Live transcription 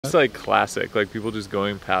It's like classic, like people just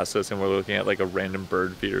going past us and we're looking at like a random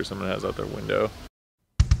bird feeder someone has out their window.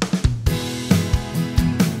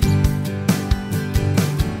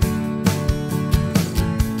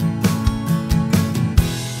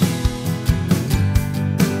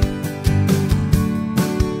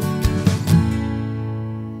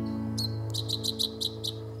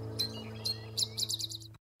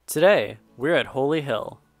 Today, we're at Holy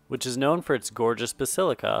Hill, which is known for its gorgeous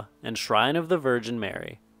Basilica and Shrine of the Virgin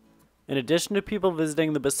Mary. In addition to people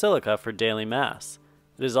visiting the Basilica for daily Mass,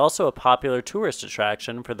 it is also a popular tourist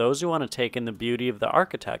attraction for those who want to take in the beauty of the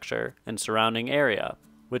architecture and surrounding area,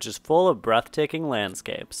 which is full of breathtaking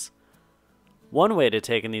landscapes. One way to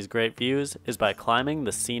take in these great views is by climbing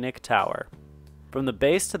the Scenic Tower. From the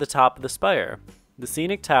base to the top of the spire, the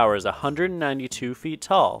Scenic Tower is 192 feet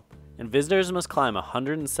tall, and visitors must climb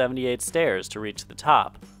 178 stairs to reach the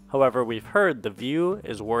top. However, we've heard the view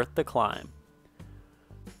is worth the climb.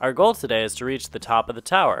 Our goal today is to reach the top of the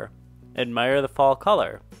tower, admire the fall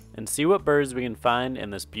color, and see what birds we can find in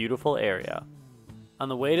this beautiful area. On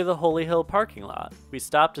the way to the Holy Hill parking lot, we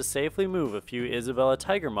stopped to safely move a few Isabella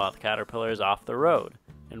tiger moth caterpillars off the road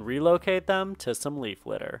and relocate them to some leaf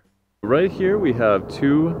litter. Right here we have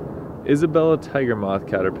two Isabella tiger moth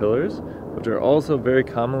caterpillars, which are also very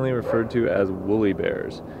commonly referred to as woolly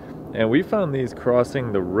bears. And we found these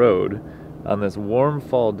crossing the road on this warm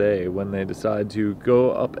fall day when they decide to go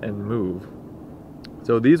up and move.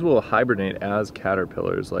 So these will hibernate as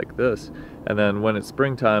caterpillars like this, and then when it's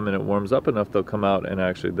springtime and it warms up enough, they'll come out and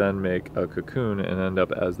actually then make a cocoon and end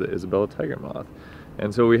up as the Isabella tiger moth.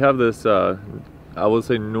 And so we have this, I will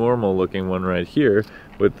say normal looking one right here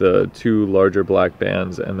with the two larger black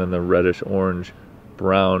bands and then the reddish orange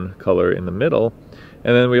brown color in the middle.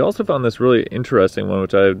 And then we also found this really interesting one,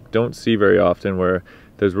 which I don't see very often, where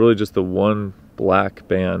there's really just the one black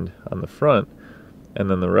band on the front, and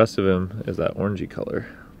then the rest of him is that orangey color.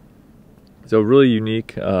 So really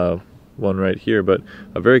unique one right here, but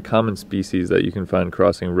a very common species that you can find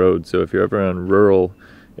crossing roads. So if you're ever on rural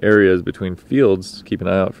areas between fields, keep an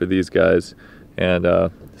eye out for these guys and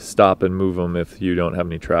stop and move them if you don't have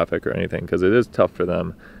any traffic or anything, because it is tough for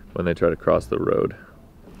them when they try to cross the road.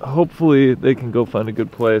 Hopefully they can go find a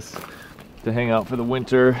good place to hang out for the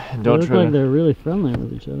winter and don't try like they're really friendly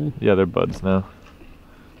with each other. Yeah, they're buds now.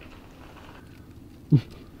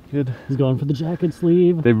 Good. He's going for the jacket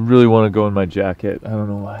sleeve. They really want to go in my jacket. I don't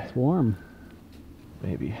know why. It's warm.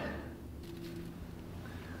 Maybe.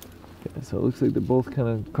 Okay, so it looks like they're both kind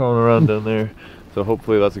of crawling around down there. So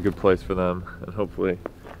hopefully that's a good place for them, and hopefully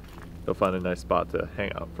they'll find a nice spot to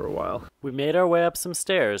hang out for a while. We made our way up some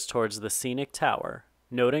stairs towards the Scenic Tower,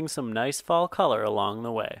 noting some nice fall color along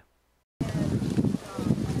the way.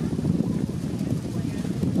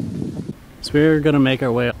 So we're going to make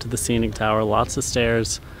our way up to the Scenic Tower, lots of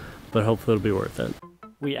stairs, but hopefully it'll be worth it.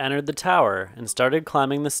 We entered the tower and started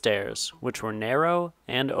climbing the stairs, which were narrow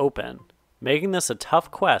and open, making this a tough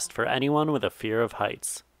quest for anyone with a fear of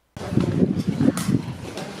heights.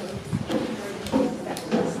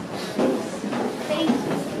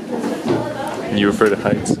 You afraid of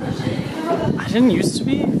heights? I didn't used to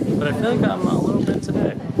be, but I feel like I'm a little bit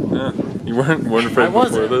today. Yeah, you weren't afraid before this? I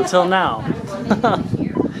wasn't, until now.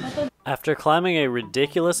 After climbing a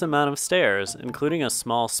ridiculous amount of stairs, including a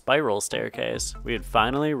small spiral staircase, we had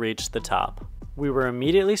finally reached the top. We were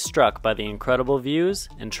immediately struck by the incredible views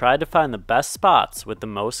and tried to find the best spots with the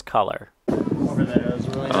most color. Over there, there's a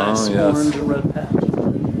really nice orange and red patch.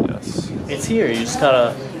 Yes. It's here, you just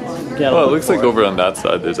gotta get it looks like over on that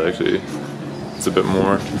side there's actually, it's a bit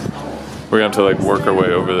more. We're gonna have to like work our way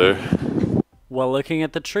over there. While looking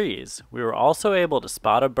at the trees, we were also able to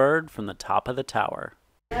spot a bird from the top of the tower.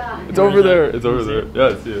 Yeah. It's over there. It's over there.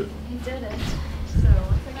 Yeah, I see it. You did it. So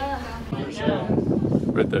what's it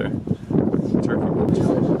called? Right there. Turkey.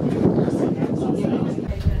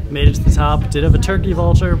 Made it to the top. Did have a turkey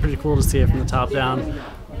vulture. Pretty cool to see it from the top down.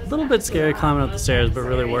 A little bit scary climbing up the stairs, but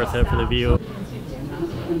really worth it for the view.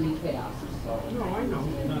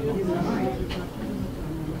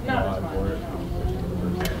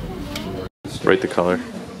 Rate the color.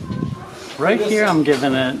 Right here, I'm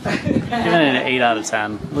giving it an 8 out of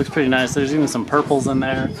 10. It looks pretty nice. There's even some purples in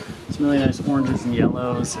there. Some really nice oranges and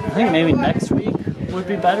yellows. I think maybe next week would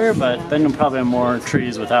be better, but then you'll probably have more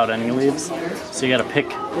trees without any leaves. So you gotta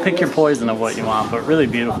pick your poison of what you want, but really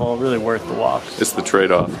beautiful, really worth the walk. It's the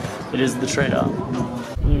trade-off. It is the trade-off.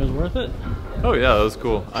 You think it was worth it? Oh yeah, that was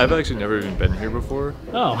cool. I've actually never even been here before.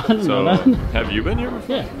 Oh, I didn't know that. Have you been here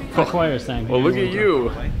before? Yeah, that's why I was saying. Well, look at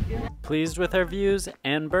you. Pleased with our views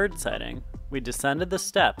and bird sighting, we descended the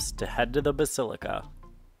steps to head to the Basilica.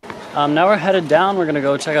 Now we're headed down. We're gonna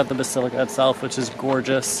go check out the Basilica itself, which is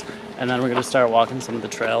gorgeous, and then we're gonna start walking some of the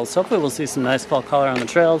trails. Hopefully we'll see some nice fall color on the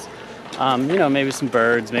trails. You know, maybe some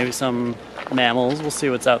birds, maybe some mammals. We'll see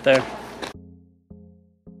what's out there.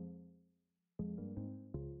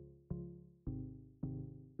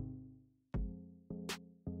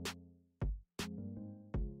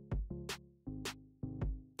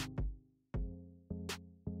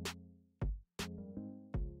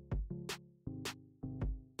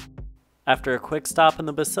 After a quick stop in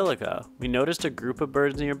the Basilica, we noticed a group of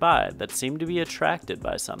birds nearby that seemed to be attracted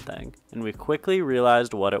by something, and we quickly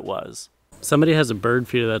realized what it was. Somebody has a bird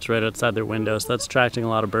feeder that's right outside their window, so that's attracting a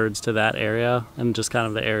lot of birds to that area and just kind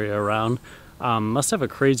of the area around. Must have a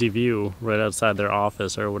crazy view right outside their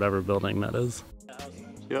office or whatever building that is.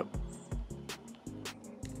 Yep.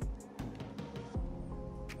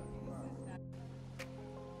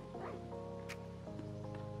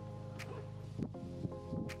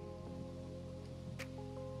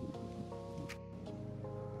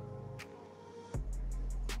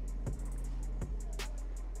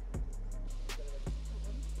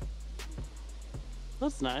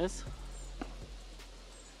 That's nice.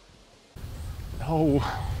 No.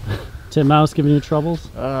 Titmouse giving you troubles?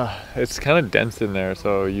 It's kind of dense in there,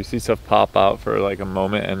 so you see stuff pop out for like a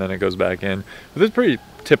moment and then it goes back in. But it's pretty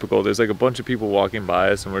typical. There's like a bunch of people walking by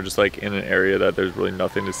us and we're just like in an area that there's really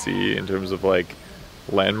nothing to see in terms of like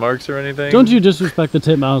landmarks or anything. Don't you disrespect the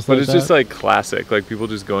titmouse but like it's that. just like classic, like people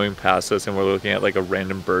just going past us and we're looking at like a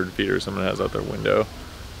random bird feeder someone has out their window.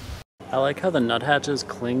 I like how the nuthatches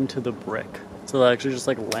cling to the brick. So they'll actually just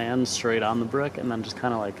like land straight on the brick and then just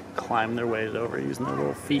kind of like climb their ways over using their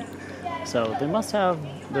little feet. So they must have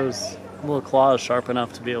those little claws sharp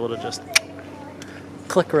enough to be able to just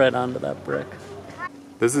click right onto that brick.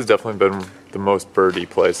 This has definitely been the most birdy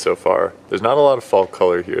place so far. There's not a lot of fall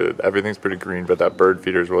color here. Everything's pretty green, but that bird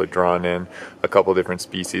feeder is really drawn in a couple different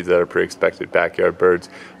species that are pretty expected backyard birds.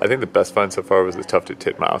 I think the best find so far was the tufted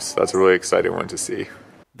titmouse. That's a really exciting one to see.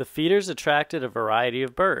 The feeders attracted a variety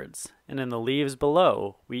of birds, and in the leaves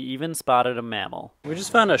below, we even spotted a mammal. We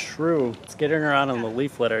just found a shrew skittering around in the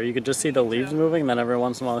leaf litter. You could just see the leaves moving, then every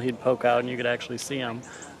once in a while he'd poke out and you could actually see him. So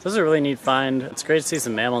this is a really neat find. It's great to see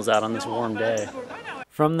some mammals out on this warm day.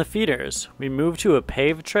 From the feeders, we moved to a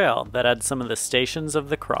paved trail that had some of the stations of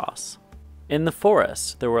the cross. In the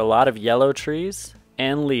forest, there were a lot of yellow trees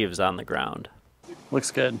and leaves on the ground. Looks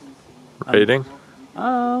good. Rating?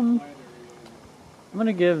 I'm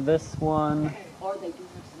gonna give this one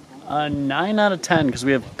a 9 out of 10 because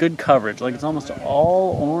we have good coverage. Like it's almost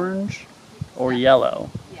all orange or yellow.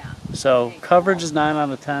 So coverage is 9 out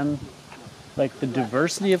of 10. Like the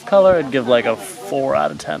diversity of color, I'd give like a 4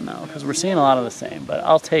 out of 10 though because we're seeing a lot of the same, but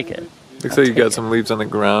I'll take it. Looks like you got some leaves on the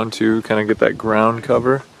ground too, kind of get that ground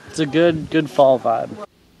cover. It's a good fall vibe.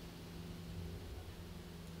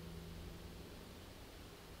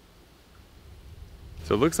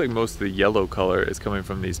 So it looks like most of the yellow color is coming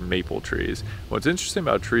from these maple trees. What's interesting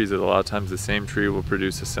about trees is a lot of times the same tree will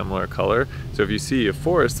produce a similar color. So if you see a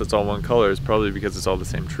forest that's all one color, it's probably because it's all the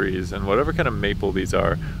same trees. And whatever kind of maple these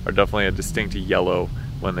are definitely a distinct yellow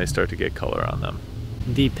when they start to get color on them.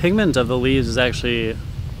 The pigment of the leaves is actually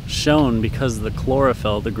shown because the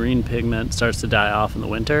chlorophyll, the green pigment, starts to die off in the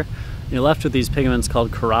winter. You're left with these pigments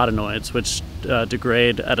called carotenoids, which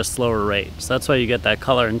degrade at a slower rate. So that's why you get that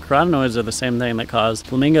color. And carotenoids are the same thing that cause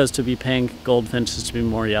flamingos to be pink, goldfinches to be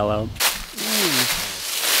more yellow. Look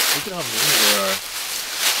at how many there are.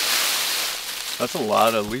 That's a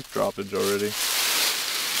lot of leaf droppage already.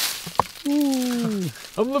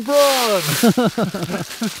 I'm LeBron!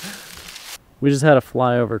 We just had a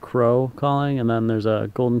flyover crow calling, and then there's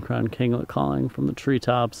a golden crowned kinglet calling from the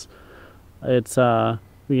treetops. It's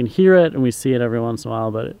we can hear it and we see it every once in a while,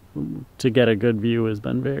 but to get a good view has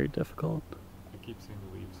been very difficult. I keep seeing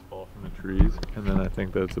the leaves fall from the trees, and then I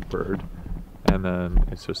think that it's a bird, and then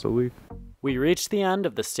it's just a leaf. We reached the end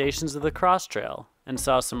of the stations of the cross trail and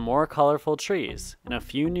saw some more colorful trees and a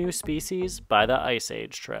few new species by the Ice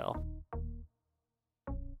Age Trail.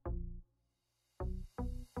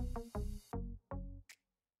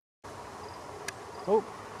 Oh.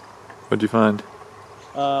 What'd you find?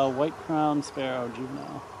 White crowned sparrow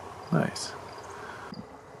juvenile. Nice.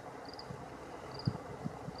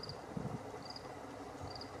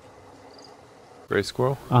 Gray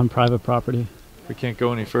squirrel? On private property. We can't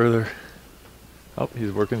go any further. Oh,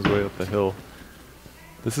 he's working his way up the hill.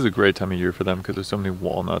 This is a great time of year for them because there's so many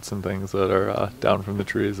walnuts and things that are down from the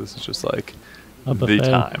trees. This is just like the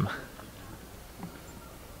time.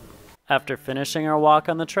 After finishing our walk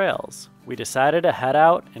on the trails, we decided to head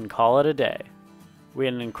out and call it a day. We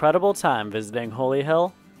had an incredible time visiting Holy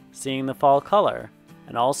Hill, seeing the fall color,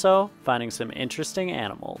 and also finding some interesting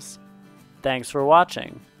animals. Thanks for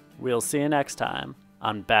watching. We'll see you next time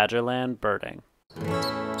on Badgerland Birding.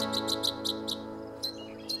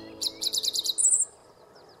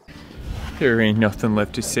 There ain't nothing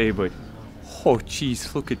left to say but, oh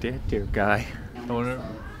jeez, look at that there guy. I wonder,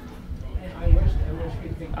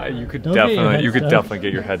 you could definitely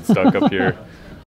get your head stuck up here.